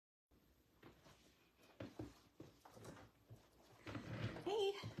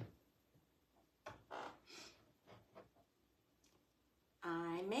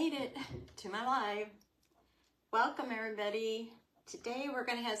to my live. Welcome everybody. Today we're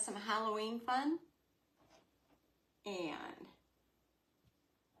going to have some Halloween fun and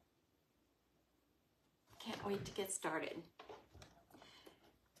can't wait to get started.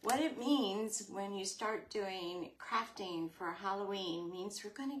 What it means when you start doing crafting for Halloween means we're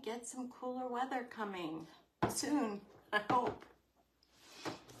going to get some cooler weather coming soon, I hope.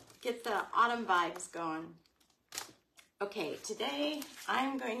 Get the autumn vibes going. Okay, today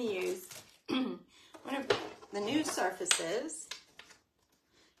I'm going to use one of the new surfaces.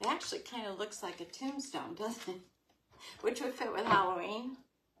 It actually kind of looks like a tombstone, doesn't it? Which would fit with Halloween.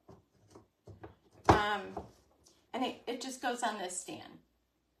 And it just goes on this stand.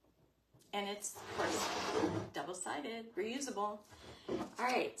 And it's, of course, double-sided, reusable. All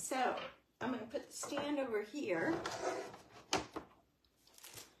right, so I'm going to put the stand over here.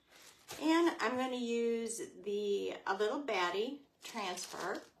 And I'm going to use a little Batty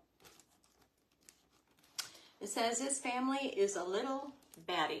transfer. It says his family is a little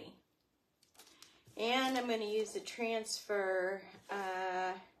Batty. And I'm going to use the transfer,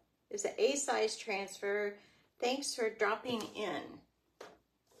 it's an A-size transfer. Thanks for dropping in.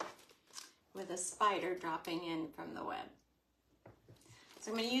 With a spider dropping in from the web. So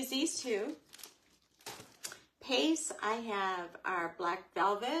I'm going to use these two. Paste, I have our Black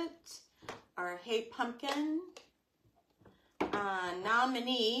Velvet, our Hey Pumpkin,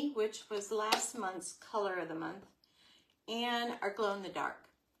 Nominee, which was last month's color of the month, and our Glow in the Dark.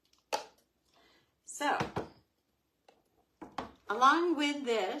 So, along with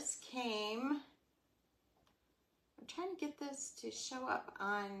this came, I'm trying to get this to show up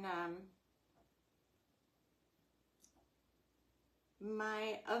on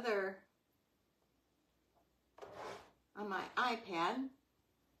my iPad,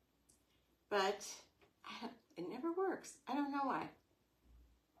 but it never works. I don't know why.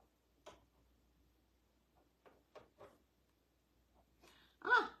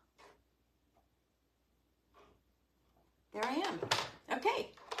 There I am. Okay,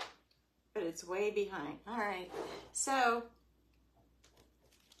 but it's way behind. All right, so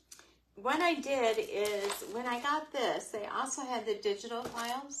what I did is when I got this, they also had the digital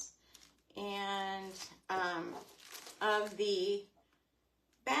files and of the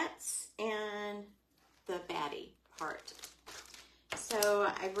bats and the Batty part. So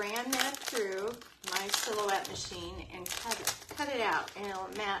I ran that through my silhouette machine and cut it out, and it'll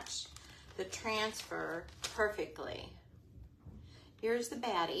match the transfer perfectly. Here's the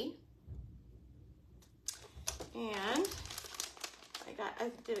Batty, and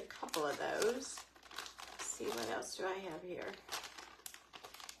I did a couple of those. Let's see, what else do I have here?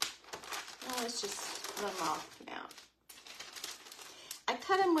 Well, let's just let them off now. I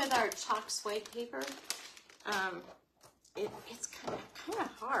cut them with our chalk suede paper. It's kind of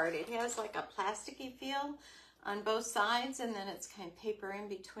hard. It has like a plasticky feel on both sides, and then it's kind of paper in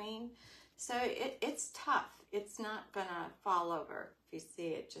between. So it's tough. It's not gonna fall over. If you see,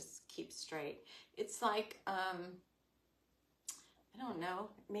 it just keeps straight. It's like, I don't know,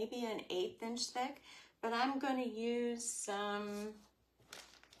 maybe an 1/8 inch thick, but I'm gonna use some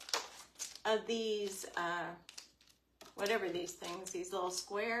of these, whatever these things, these little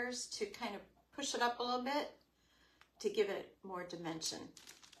squares to kind of push it up a little bit to give it more dimension.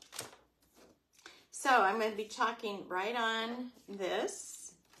 So I'm going to be chalking right on this.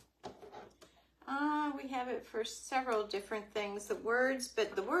 We have it for several different things, the words,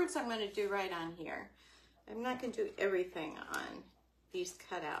 but the words I'm going to do right on here. I'm not going to do everything on these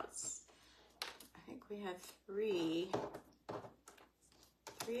cutouts. I think we have three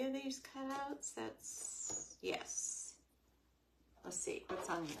of these cutouts. That's, yes. Let's see, what's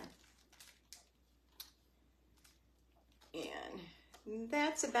on here? And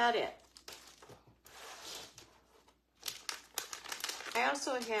that's about it. I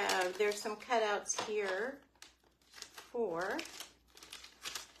also have, there's some cutouts here for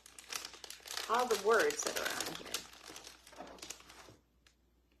all the words that are on here.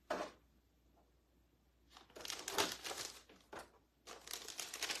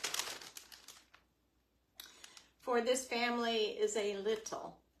 For this family is a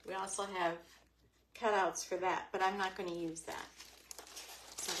little. We also have cutouts for that, but I'm not going to use that.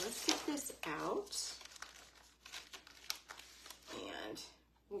 So let's get this out. And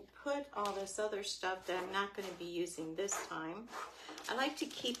we'll put all this other stuff that I'm not going to be using this time. I like to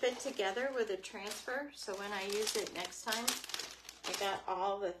keep it together with a transfer, so when I use it next time, I got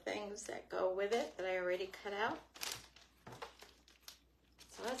all the things that go with it that I already cut out.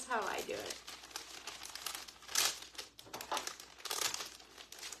 So that's how I do it.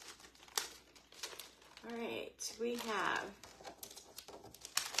 All right, we have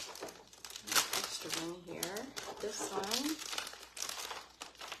extra one here. This one.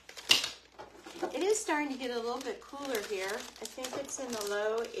 It is starting to get a little bit cooler here. I think it's in the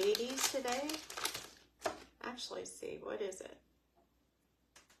low 80s today. Actually, see, what is it?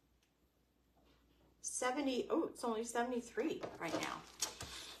 70, oh, it's only 73 right now.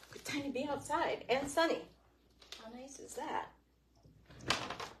 Good time to be outside and sunny. How nice is that?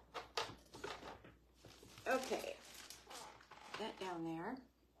 Okay, put that down there.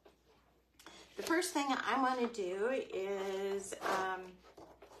 The first thing I want to do is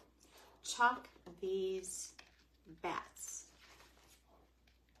chalk these bats.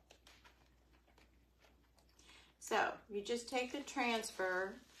 So you just take the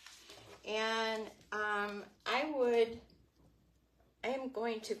transfer, and I am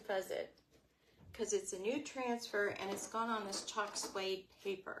going to fuzz it because it's a new transfer and it's gone on this chalk suede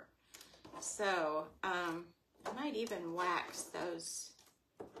paper. So I might even wax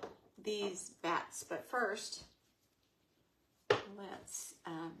these bats, but first let's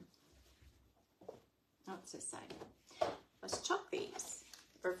what's this side? Let's chalk these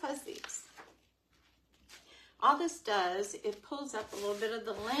or fuzz these. All this does, it pulls up a little bit of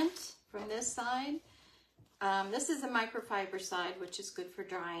the lint from this side. This is a microfiber side, which is good for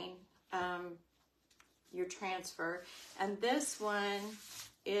drying your transfer. And this one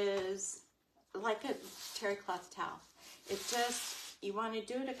is like a terry cloth towel. It just, you want to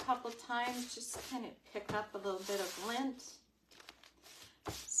do it a couple times, just kind of pick up a little bit of lint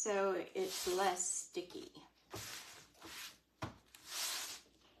so it's less sticky.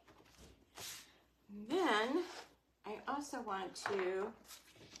 Then I also want to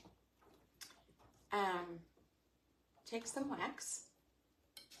take some wax.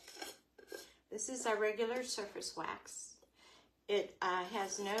 This is our regular surface wax. It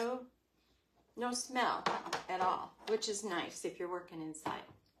has no smell at all, which is nice if you're working inside.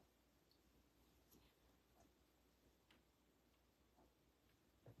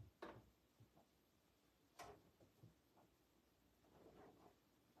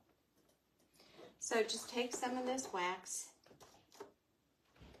 So just take some of this wax.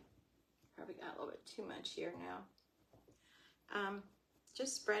 Probably got a little bit too much here now.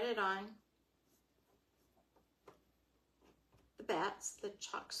 Just spread it on the bats, the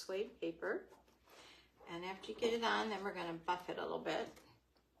chalk suede paper. And after you get it on, then we're going to buff it a little bit.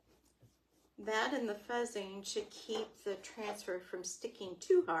 That and the fuzzing should keep the transfer from sticking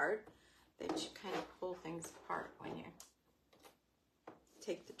too hard. That should kind of pull things apart when you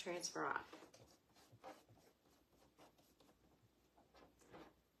take the transfer off.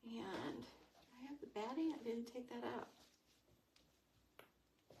 And I have the batty. I didn't take that out.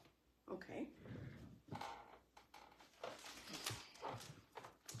 Okay.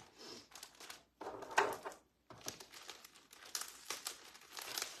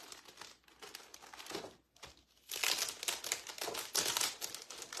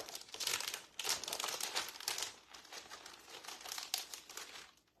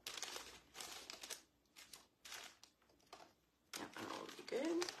 That one will be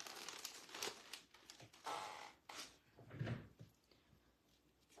good.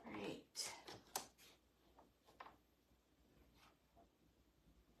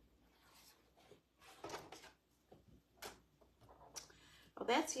 Well,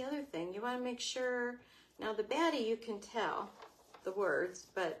 that's the other thing. You want to make sure, now the batty you can tell the words,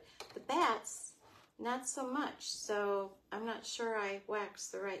 but the bats, not so much. So I'm not sure I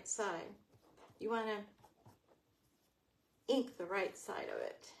waxed the right side. You want to ink the right side of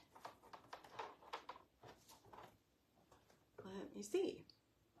it. Let me see.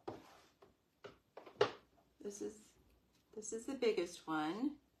 This is the biggest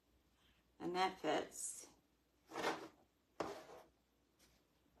one, and that fits.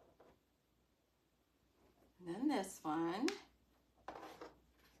 And then this one.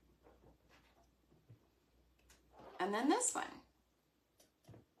 And then this one.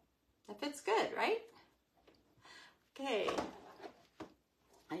 That fits good, right? Okay.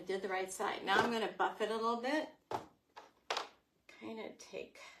 I did the right side. Now I'm going to buff it a little bit. Kind of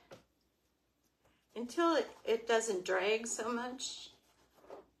take, until it doesn't drag so much.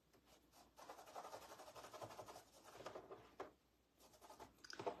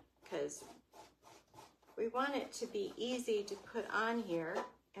 Because we want it to be easy to put on here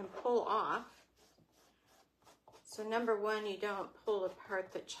and pull off. So number one, you don't pull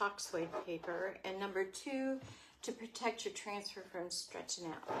apart the chalk suede paper. And number two, to protect your transfer from stretching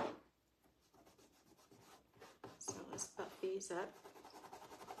out. So let's buff these up.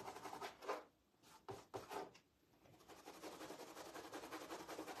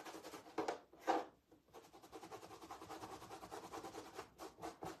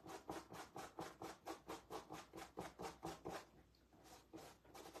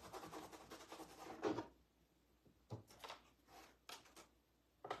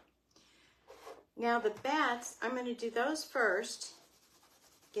 Now the bats, I'm going to do those first.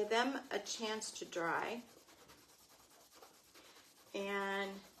 Give them a chance to dry.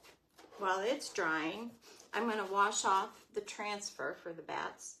 And while it's drying, I'm going to wash off the transfer for the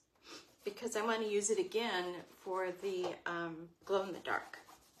bats because I want to use it again for the glow-in-the-dark.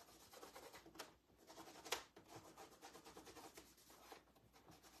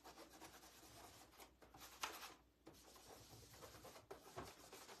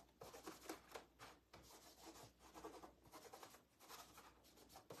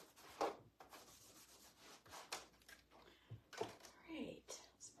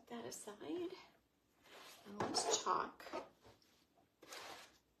 That aside, and let's chalk.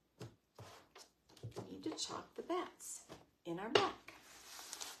 We need to chalk the bats in our back.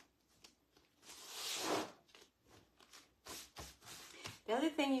 The other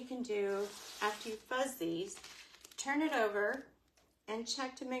thing you can do after you fuzz these, turn it over and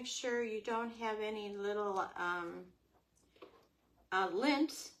check to make sure you don't have any little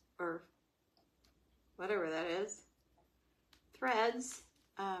lint or whatever that is, threads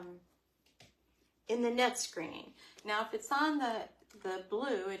in the net screening. Now, if it's on the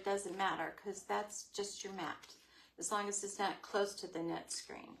blue, it doesn't matter because that's just your mat, as long as it's not close to the net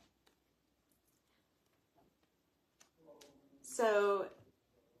screen. So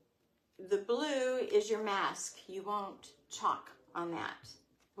the blue is your mask. You won't chalk on that.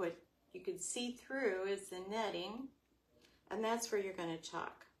 What you can see through is the netting, and that's where you're going to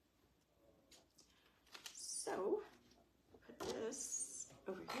chalk. So put this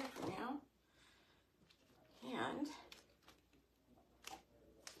over here for now, and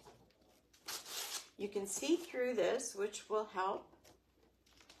you can see through this, which will help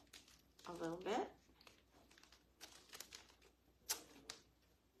a little bit.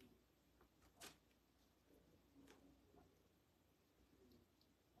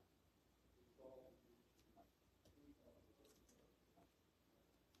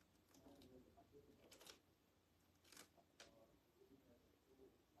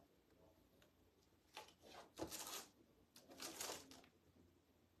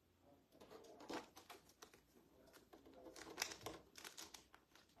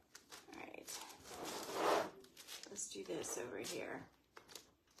 Let's do this over here.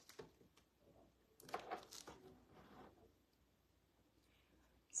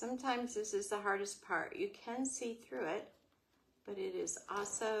 Sometimes this is the hardest part. You can see through it, but it is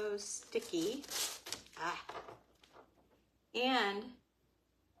also sticky. And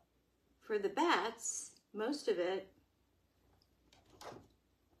for the bats, most of it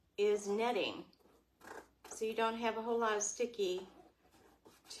is netting. So you don't have a whole lot of sticky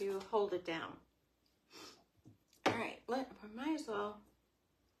to hold it down. All right, I might as well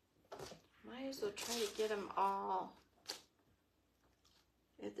try to get them all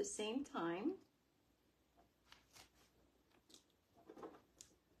at the same time.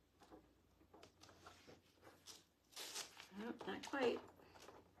 Nope, not quite.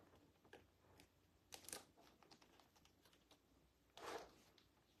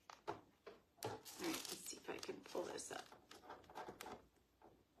 All right, let's see if I can pull this up.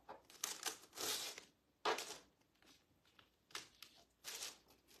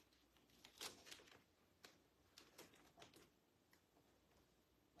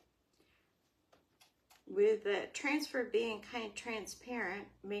 With the transfer being kind of transparent,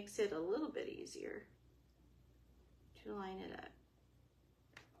 makes it a little bit easier to line it up.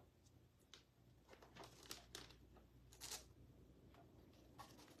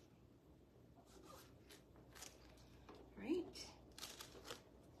 Right.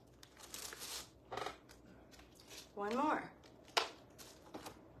 One more.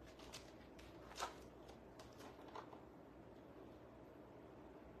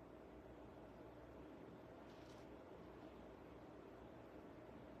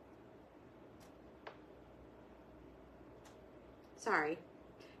 Sorry,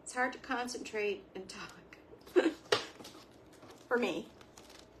 it's hard to concentrate and talk for me.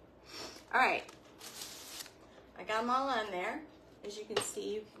 All right, I got them all on there. As you can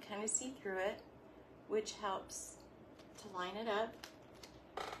see, you can kind of see through it, which helps to line it up.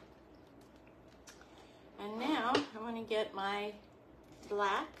 And now I want to get my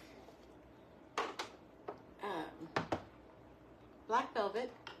black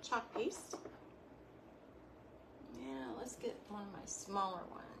velvet chalk piece. Yeah, let's get one of my smaller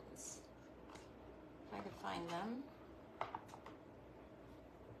ones, if I can find them.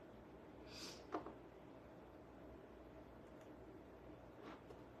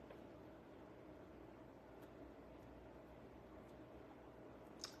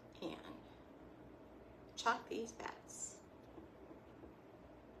 And chalk these bats.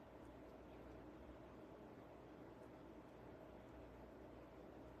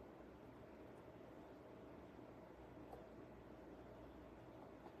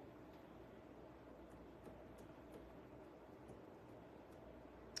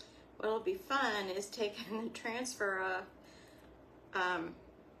 What'll be fun is taking the transfer off,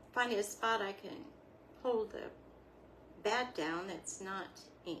 finding a spot I can hold the bat down that's not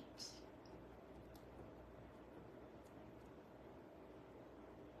inked.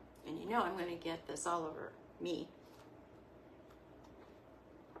 And you know I'm going to get this all over me.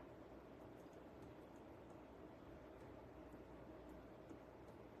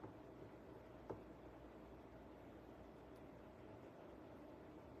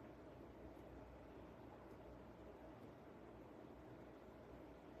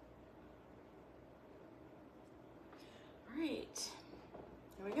 All right,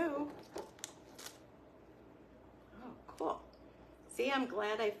 here we go. Oh, cool. See, I'm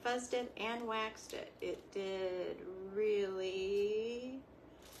glad I fuzzed it and waxed it. It did really,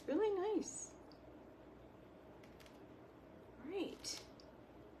 really nice. All right.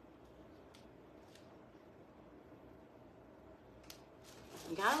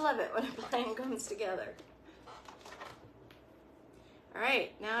 You gotta love it when a plan comes together. All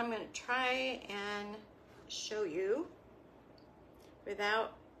right, now I'm gonna try and show you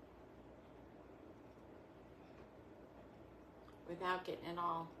without getting it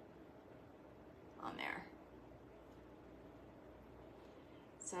all on there.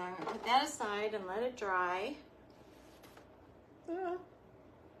 So I'm gonna put that aside and let it dry.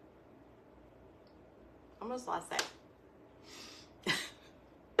 Almost lost that.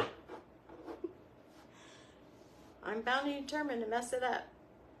 I'm bound and determined to mess it up.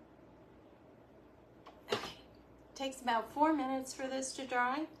 Okay, takes about 4 minutes for this to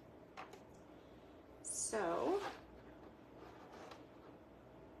dry. So,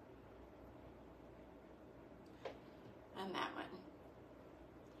 and that one.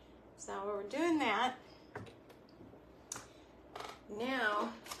 So we're doing that. Now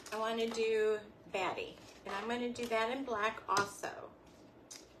I want to do Batty, and I'm going to do that in black also.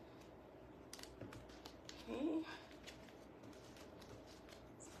 Okay.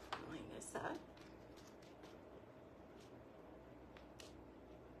 Let's line this up.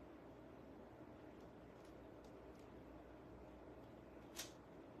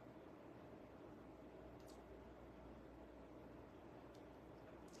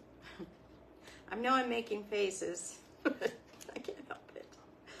 I know I'm making faces. I can't help it.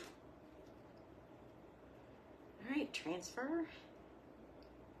 All right, transfer.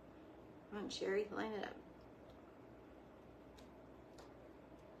 Come on, Sherry, line it up.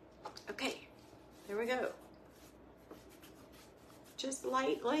 Okay, there we go. Just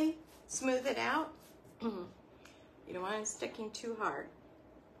lightly smooth it out. You don't want it sticking too hard.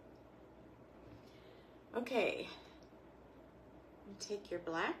 Okay, you take your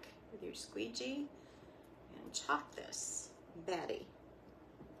black with your squeegee and chalk this Batty.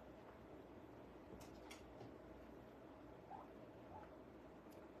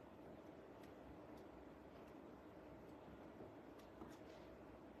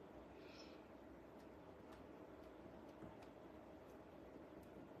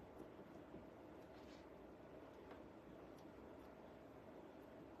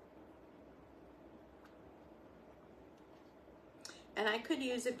 And I could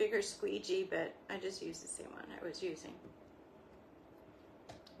use a bigger squeegee, but I just used the same one I was using.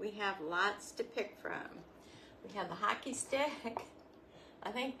 We have lots to pick from. We have the hockey stick. I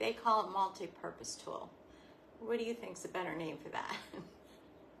think they call it multi-purpose tool. What do you think's a better name for that?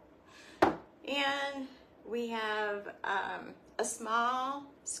 And we have a small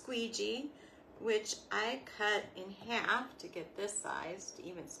squeegee, which I cut in half to get this size to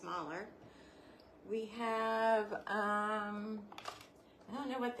even smaller. We have, I don't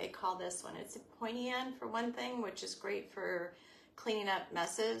know what they call this one. It's a pointy end for one thing, which is great for cleaning up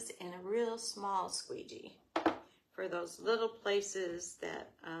messes, and a real small squeegee for those little places that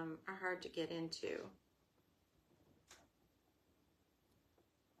are hard to get into.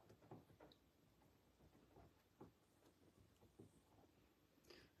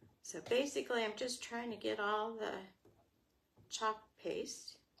 So basically, I'm just trying to get all the chalk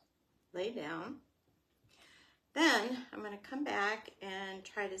paste laid down. Then I'm going to come back and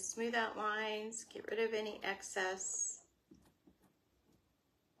try to smooth out lines, get rid of any excess.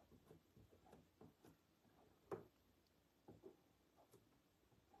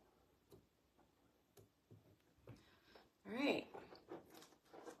 All right.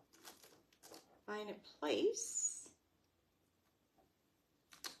 Find a place.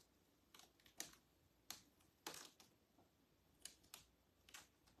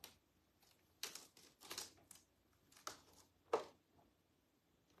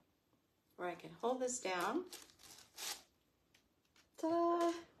 Where I can hold this down.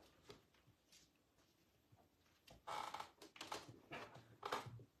 Ta-da!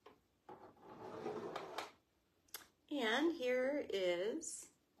 And here is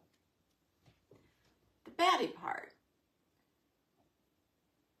the Batty part.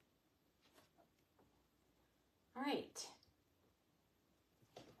 All right.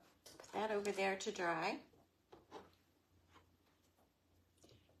 Put that over there to dry.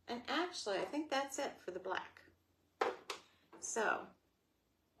 And actually, I think that's it for the black. So,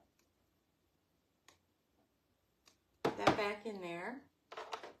 put that back in there.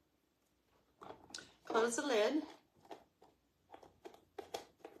 Close the lid.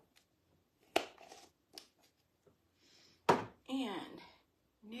 And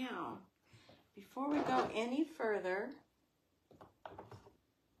now, before we go any further,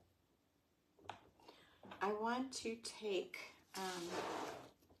 I want to take,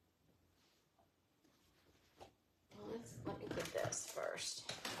 let me get this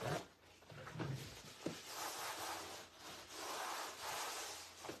first.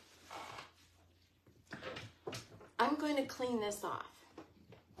 I'm going to clean this off.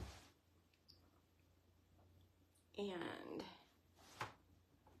 And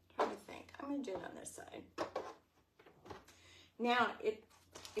trying to think, I'm going to do it on this side. Now, if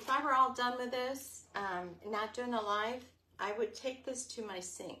I were all done with this, not doing a live, I would take this to my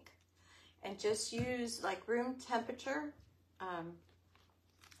sink and just use like room temperature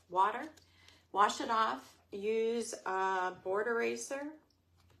water, wash it off, use a board eraser,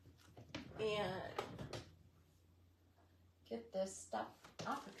 and get this stuff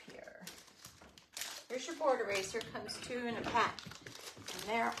off of here. Here's your board eraser, comes 2 in a pack. And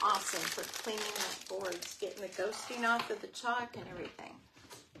they're awesome for cleaning up boards, getting the ghosting off of the chalk and everything.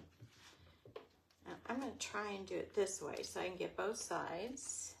 Now, I'm going to try and do it this way so I can get both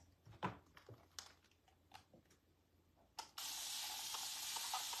sides.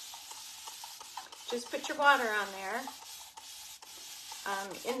 Just put your water on there.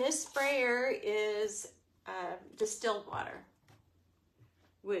 In this sprayer is distilled water,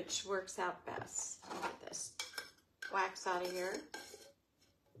 which works out best. Get this wax out of here.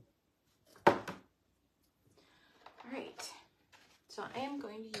 All right, so I am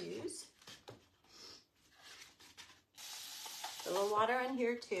going to use a little water on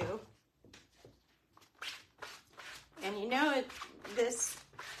here too. And you know this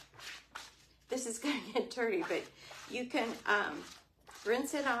is going to get dirty, but you can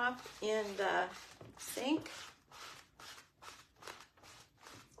rinse it off in the sink.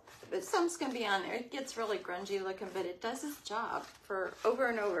 But some's going to be on there. It gets really grungy looking, but it does its job for over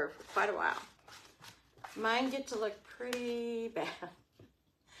and over for quite a while. Mine get to look pretty bad,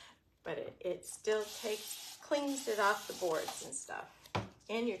 but it still cleans it off the boards and stuff,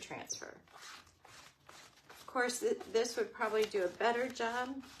 and your transfer. Of course, this would probably do a better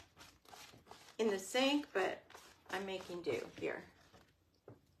job in the sink, but I'm making do here.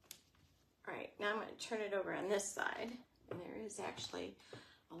 All right, now I'm going to turn it over on this side, and there is actually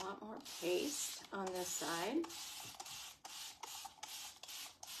a lot more paste on this side.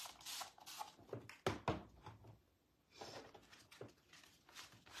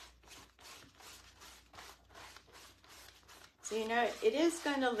 So you know, it is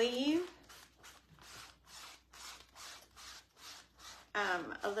going to leave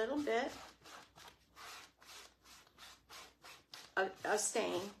a little bit of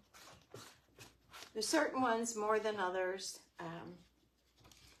stain. There's certain ones more than others.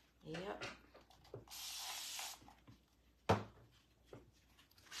 Yep.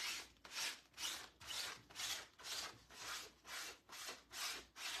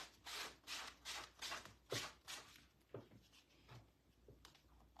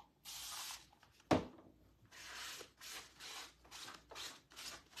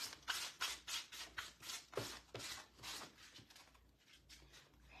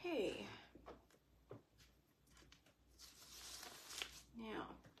 Okay. Now,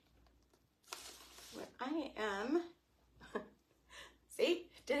 what I am, see,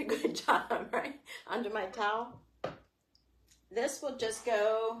 did a good job, right? Onto my towel. This will just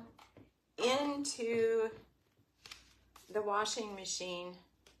go into the washing machine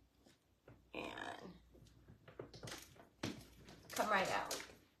and come right out.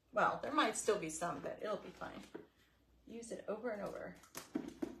 Well, there might still be some, but it'll be fine. Use it over and over.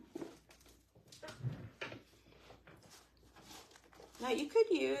 Now you could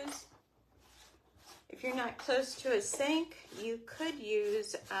use, if you're not close to a sink, you could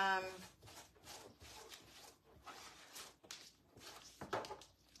use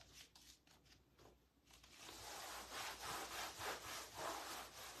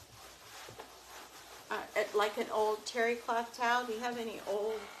like an old terry cloth towel. Do you have any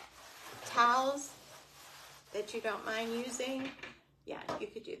old towels that you don't mind using? Yeah, you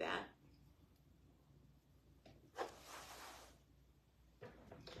could do that.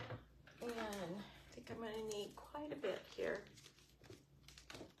 I'm going to need quite a bit here.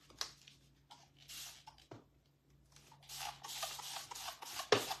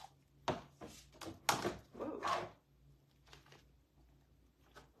 Whoa.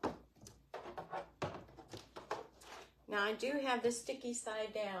 Now I do have the sticky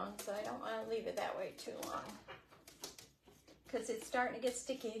side down, so I don't want to leave it that way too long because it's starting to get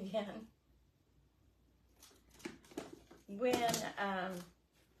sticky again. When, for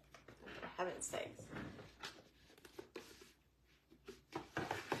heaven's sakes.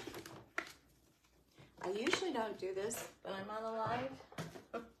 I usually don't do this when I'm on a live.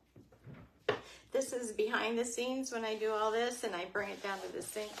 This is behind the scenes when I do all this and I bring it down to the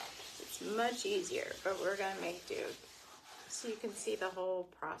sink. It's much easier, but we're gonna make do so you can see the whole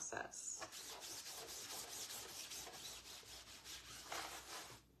process.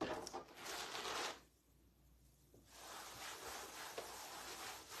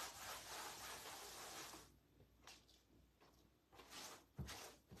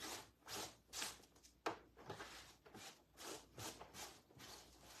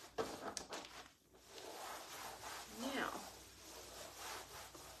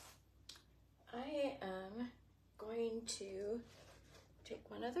 To take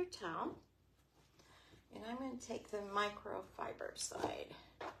one other towel and I'm going to take the microfiber side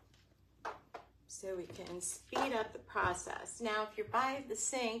so we can speed up the process. Now if you're by the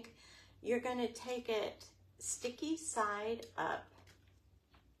sink, you're going to take it sticky side up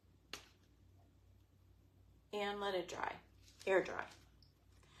and let it dry, air dry.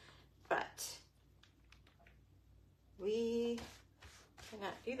 But we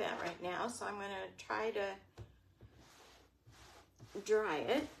cannot do that right now, so I'm going to try to dry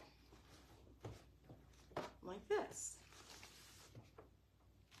it like this.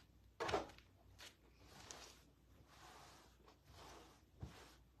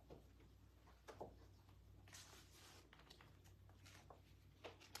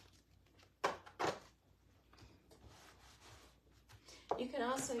 You can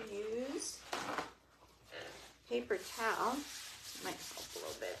also use paper towel. It might help a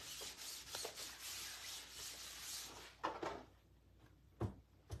little bit.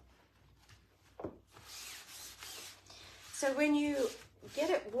 So when you get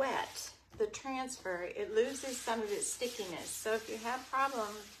it wet, the transfer, it loses some of its stickiness. So if you have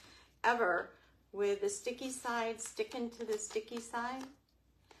problems ever with the sticky side sticking to the sticky side,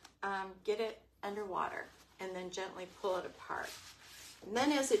 get it underwater and then gently pull it apart. And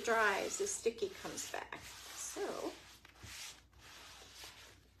then as it dries, the sticky comes back.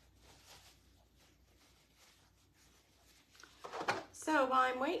 So while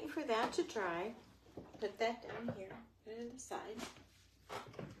I'm waiting for that to dry, put that down here. Put it aside.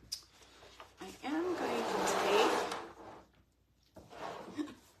 I am going to take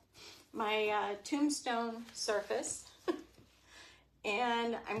my tombstone surface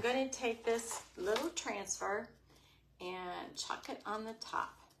and I'm going to take this little transfer and chuck it on the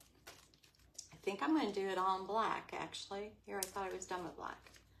top. I think I'm going to do it all in black actually. Here I thought I was done with black.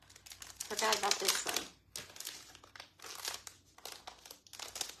 Forgot about this one.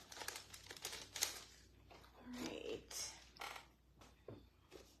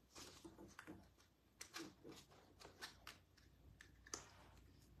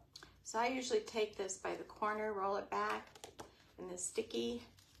 So I usually take this by the corner, roll it back, and the sticky,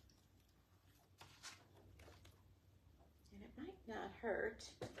 and it might not hurt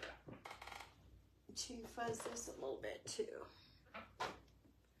to fuzz this a little bit too.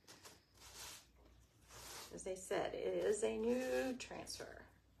 As I said, it is a new transfer.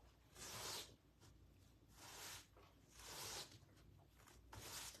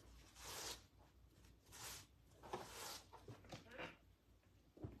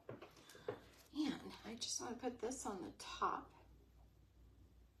 I just want to put this on the top.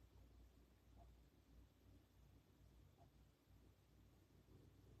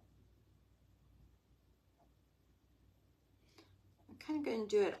 I'm kind of going to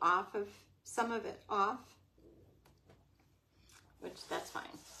do it off of, some of it off, which that's fine.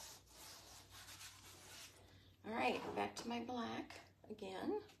 All right, back to my black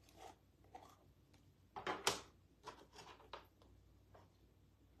again.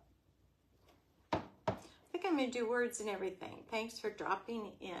 I think I'm going to do words and everything. Thanks for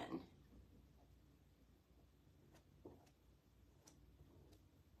dropping in.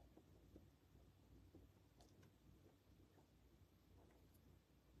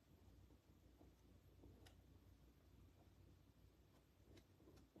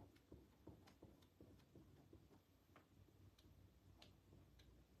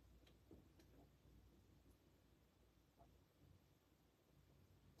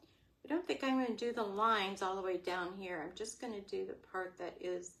 don't think I'm going to do the lines all the way down here. I'm just going to do the part that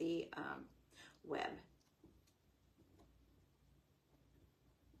is the web.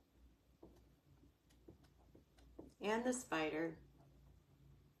 And the spider.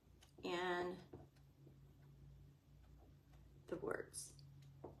 And the words.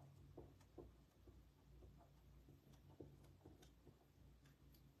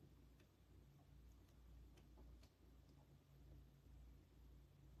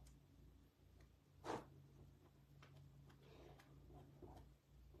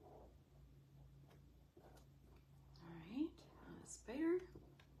 Spider.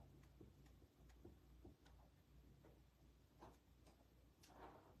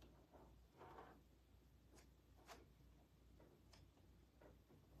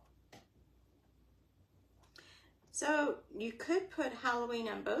 So you could put Halloween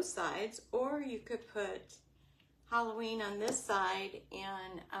on both sides, or you could put Halloween on this side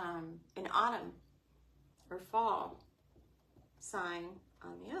and an autumn or fall sign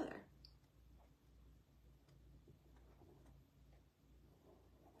on the other.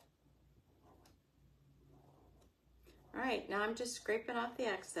 All right, now I'm just scraping off the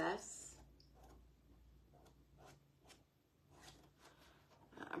excess.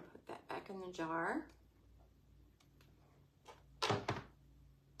 I'll put that back in the jar.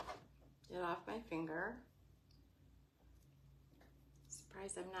 Get off my finger.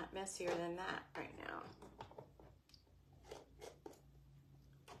 Surprised I'm not messier than that right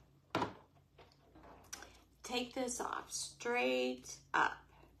now. Take this off straight up.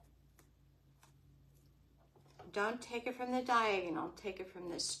 Don't take it from the diagonal, take it from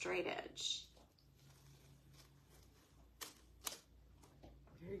the straight edge.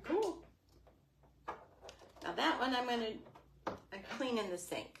 Very cool. Now that one I'm clean in the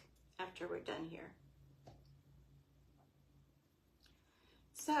sink after we're done here.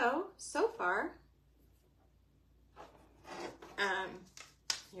 So far,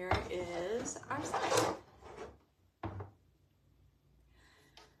 here is our side.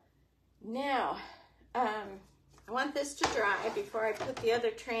 Now, I want this to dry before I put the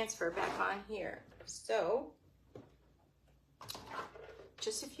other transfer back on here. So,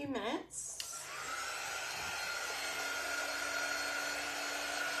 just a few minutes.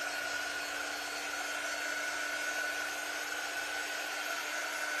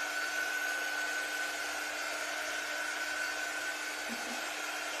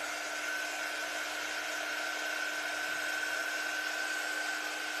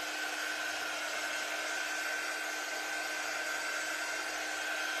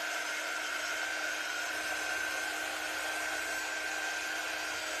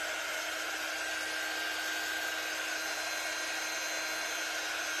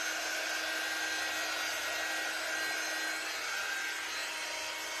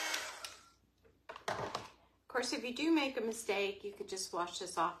 Of course, if you do make a mistake, you could just wash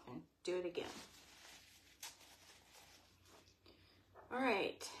this off and do it again. All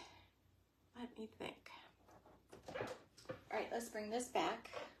right, let me think. All right, let's bring this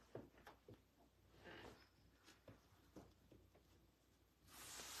back.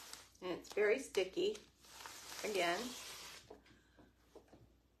 And it's very sticky, again.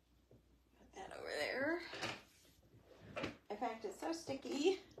 Put that over there. In fact, it's so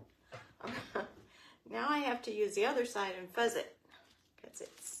sticky. Now I have to use the other side and fuzz it because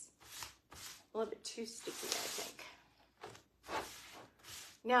it's a little bit too sticky, I think.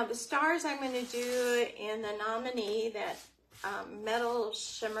 Now the stars I'm going to do in the nominee, that metal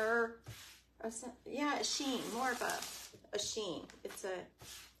shimmer, yeah, a sheen, more of a sheen. It's a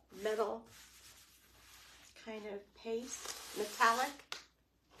metal kind of paste, metallic.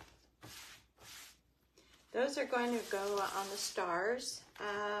 Those are going to go on the stars.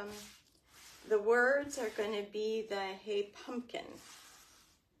 The words are going to be the Hey Pumpkin.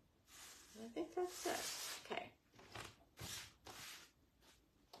 I think that's it. Okay.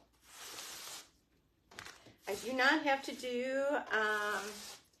 I do not have to do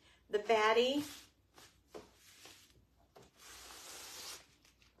the Batty.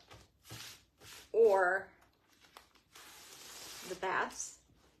 Or the bats,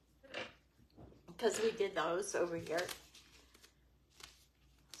 because we did those over here.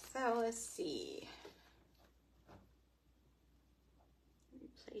 So let's see. Let me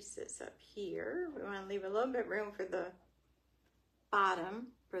place this up here. We want to leave a little bit room for the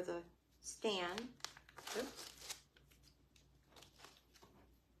bottom, for the stand. Oops.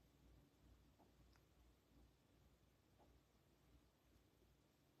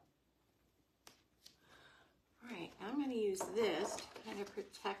 All right, I'm going to use this to kind of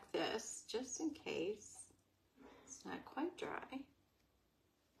protect this, just in case it's not quite dry.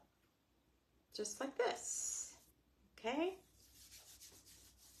 just like this, okay?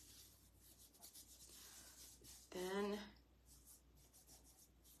 Then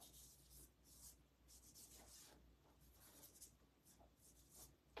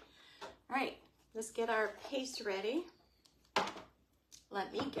all right, let's get our paste ready.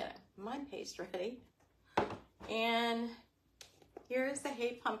 Let me get my paste ready. And here's the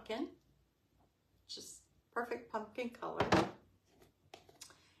Hay Pumpkin, just perfect pumpkin color.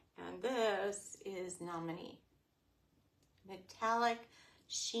 And this is Nominee, metallic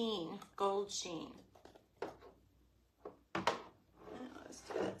sheen, gold sheen. Now let's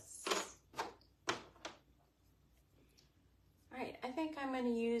do this. All right, I think I'm going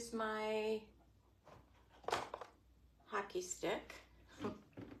to use my hockey stick.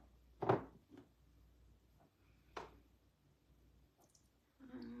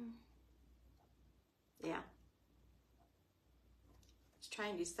 Yeah.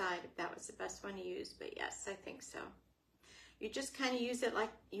 Trying to decide if that was the best one to use, but yes, I think so. You just kind of use it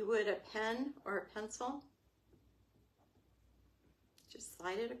like you would a pen or a pencil. Just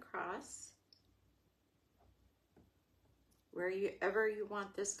slide it across wherever you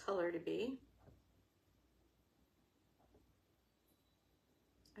want this color to be.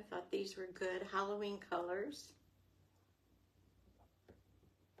 I thought these were good Halloween colors.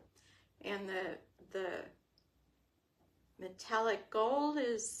 And the metallic gold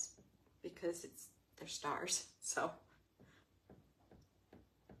is because they're stars, so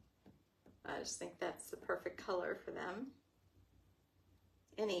I just think that's the perfect color for them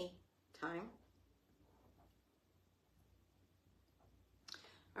any time.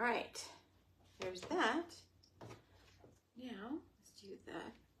 All right, there's that. Now let's do the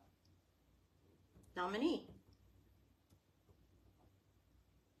Nominee.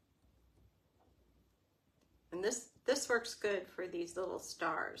 And this works good for these little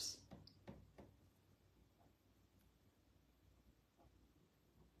stars.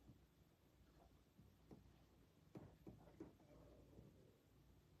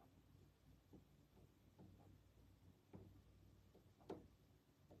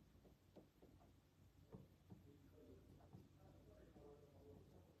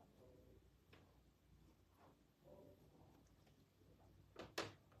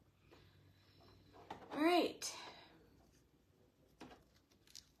 All right.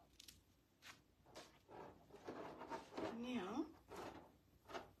 Now, I'm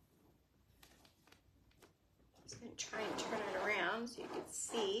just going to try and turn it around so you can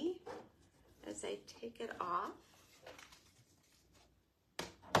see as I take it off.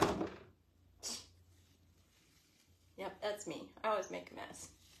 Yep, that's me. I always make a mess.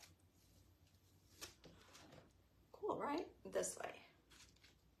 Cool, right? This way.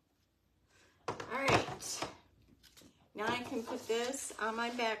 All right. Now I can put this on my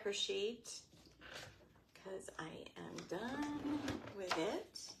backer sheet because I am done with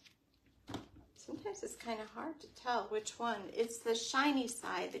it. Sometimes it's kind of hard to tell which one. It's the shiny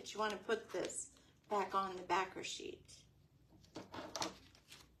side that you want to put this back on the backer sheet.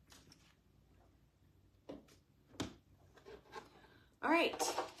 All right.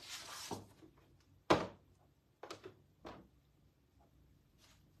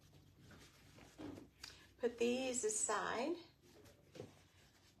 Put these aside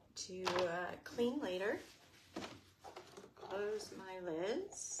to clean later. Close my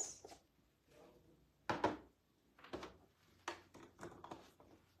lids.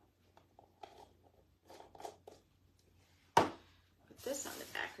 Put this on the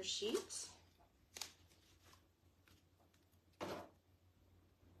backer sheet.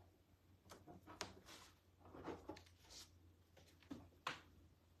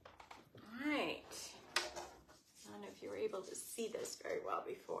 All right. I don't know if you were able to see this very well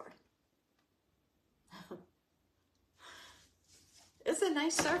before. It's a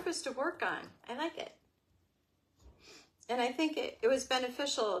nice surface to work on. I like it. And I think it was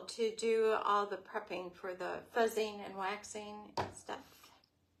beneficial to do all the prepping for the fuzzing and waxing and stuff.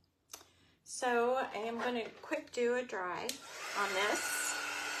 So I am going to quick do a dry on this.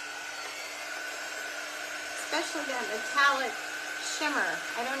 Especially that metallic shimmer.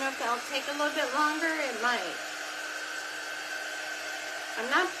 I don't know if that'll take a little bit longer. It might. I'm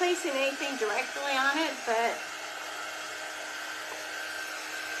not placing anything directly on it, but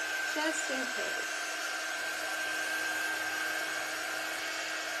just in case.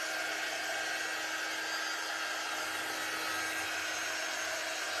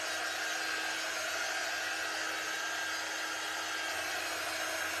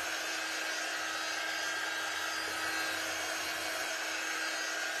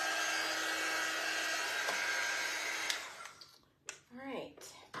 All right.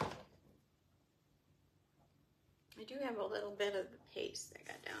 do have a little bit of the paste that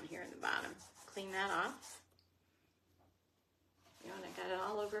got down here in the bottom. Clean that off. You know, and I got it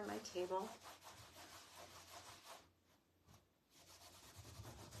all over my table.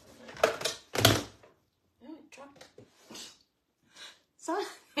 Oh, it dropped. So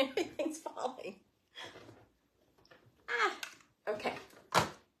everything's falling. Ah, okay.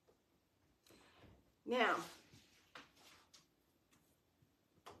 Now,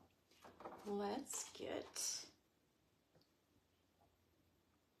 let's get,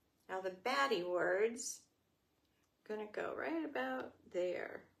 now the Batty words, gonna go right about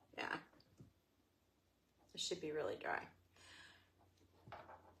there. Yeah, it should be really dry.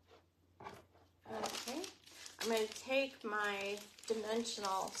 Okay, I'm gonna take my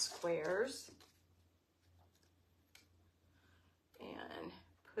dimensional squares and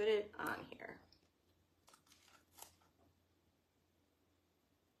put it on here.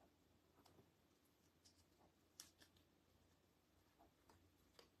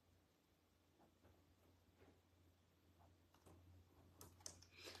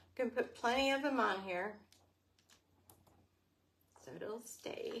 You can put plenty of them on here so it'll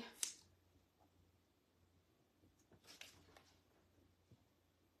stay.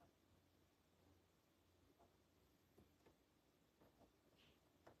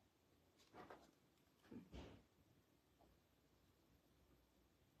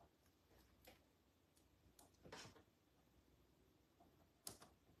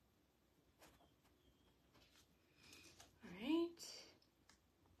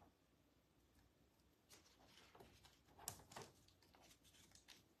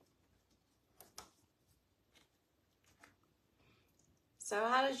 So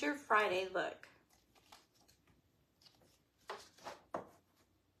how does your Friday look?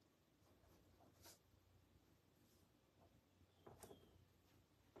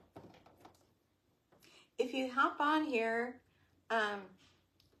 If you hop on here, you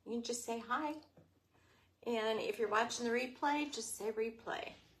can just say hi. And if you're watching the replay, just say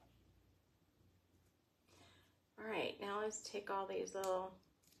replay. All right, now let's take all these little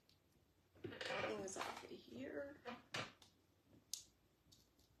things off of here.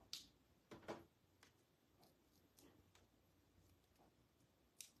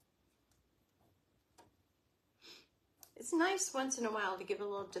 It's nice once in a while to give a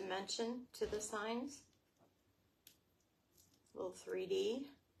little dimension to the signs. A little 3D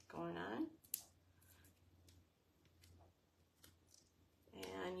going on.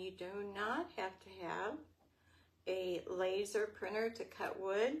 And you do not have to have a laser printer to cut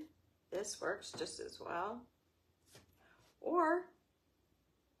wood. This works just as well. Or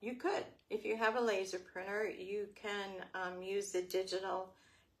you could. If you have a laser printer, you can use the digital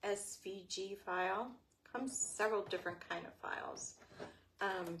SVG file. Comes several different kind of files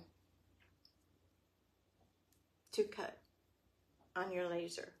to cut on your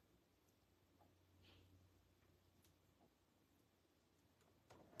laser.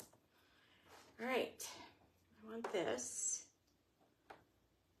 All right, I want this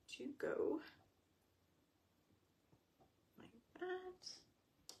to go like that.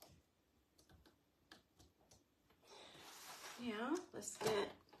 Now, let's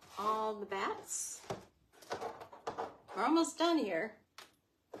get all the bats. We're almost done here.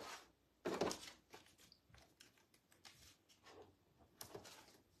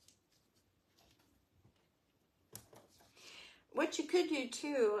 What you could do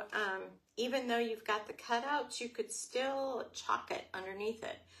too, even though you've got the cutouts, you could still chalk it underneath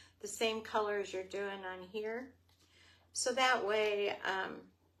it, the same color as you're doing on here. So that way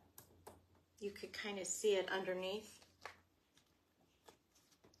you could kind of see it underneath.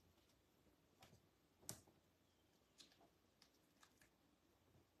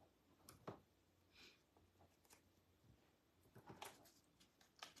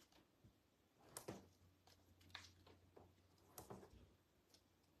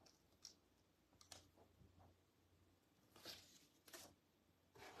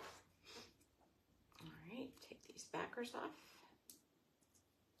 Backers off.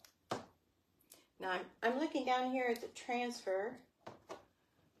 Now I'm looking down here at the transfer.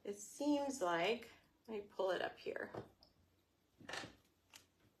 It seems like, let me pull it up here.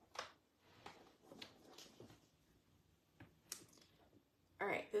 All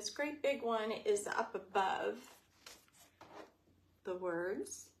right, this great big one is up above the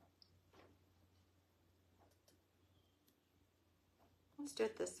words. Let's do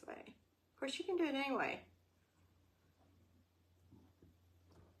it this way. Of course, you can do it anyway.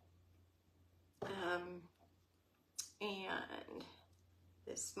 And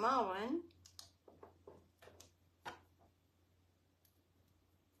this small one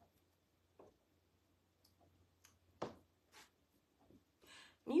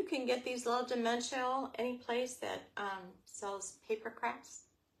can get these little dimensional any place that sells paper crafts.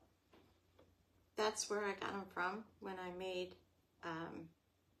 That's where I got them from when I made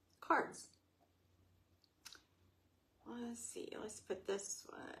cards. Let's see, let's put this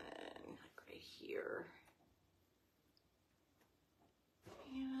one like right here.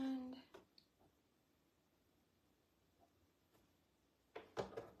 And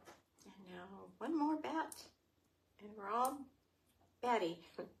now one more bat, and we're all Batty.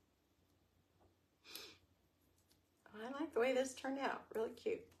 I like the way this turned out, really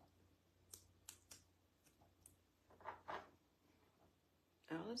cute.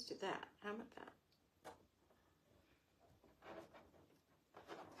 Oh, let's do that. How about that?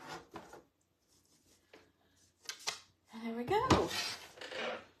 And there we go.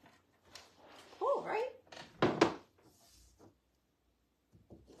 Cool, right?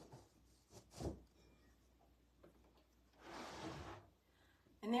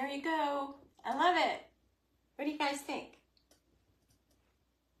 And there you go. I love it. What do you guys think?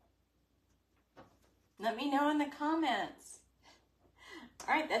 Let me know in the comments.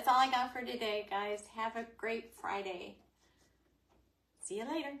 All right, that's all I got for today, guys. Have a great Friday. See you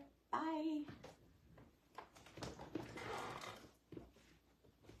later. Bye.